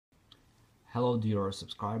Hello dear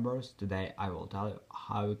subscribers, today I will tell you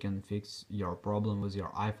how you can fix your problem with your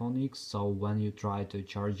iPhone X. So when you try to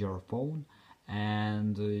charge your phone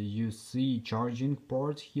and you see charging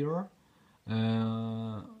port here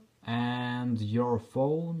and your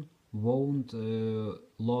phone won't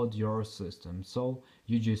load your system, so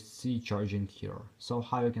you just see charging here. So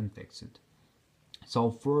how you can fix it?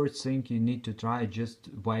 So first thing you need to try, just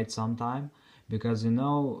wait some time, because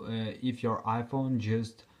if your iPhone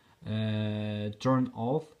just turned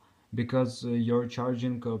off because your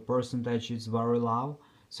charging percentage is very low,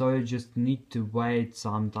 so you just need to wait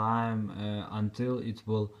some time until it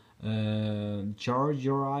will charge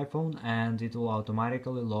your iPhone and it will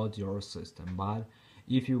automatically load your system. But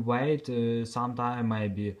if you wait some time,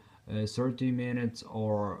 maybe 30 minutes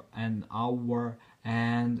or an hour,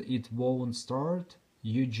 and it won't start,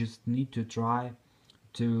 you just need to try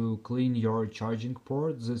to clean your charging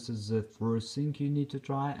port. This is the first thing you need to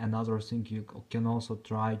try. Another thing, you can also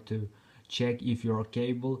try to check if your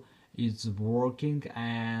cable is working,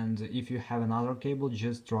 and if you have another cable,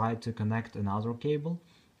 just try to connect another cable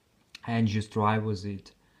and just try with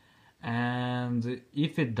it. And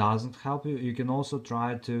if it doesn't help you, you can also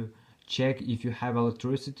try to check if you have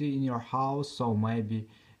electricity in your house. So maybe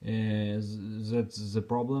that's the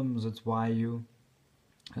problem, that's why you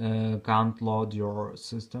can't load your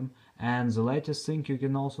system. And the latest thing you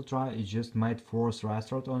can also try is just might force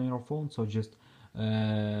restart on your phone. So just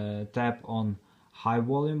tap on high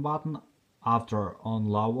volume button, after on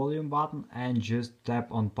low volume button, and just tap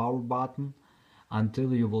on power button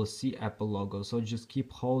until you will see Apple logo. So just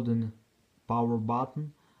keep holding power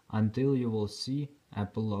button until you will see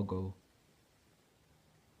Apple logo.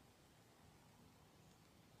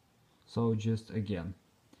 So just again,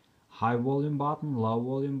 high volume button, low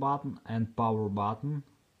volume button, and power button.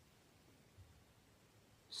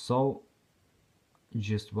 So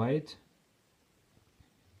just wait.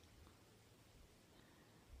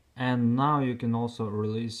 And now you can also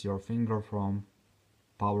release your finger from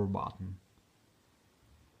power button.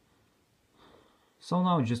 So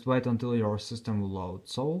now just wait until your system will load.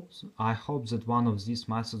 So I hope that one of these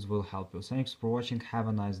methods will help you. Thanks for watching, have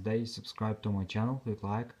a nice day, subscribe to my channel, click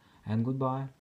like, and goodbye.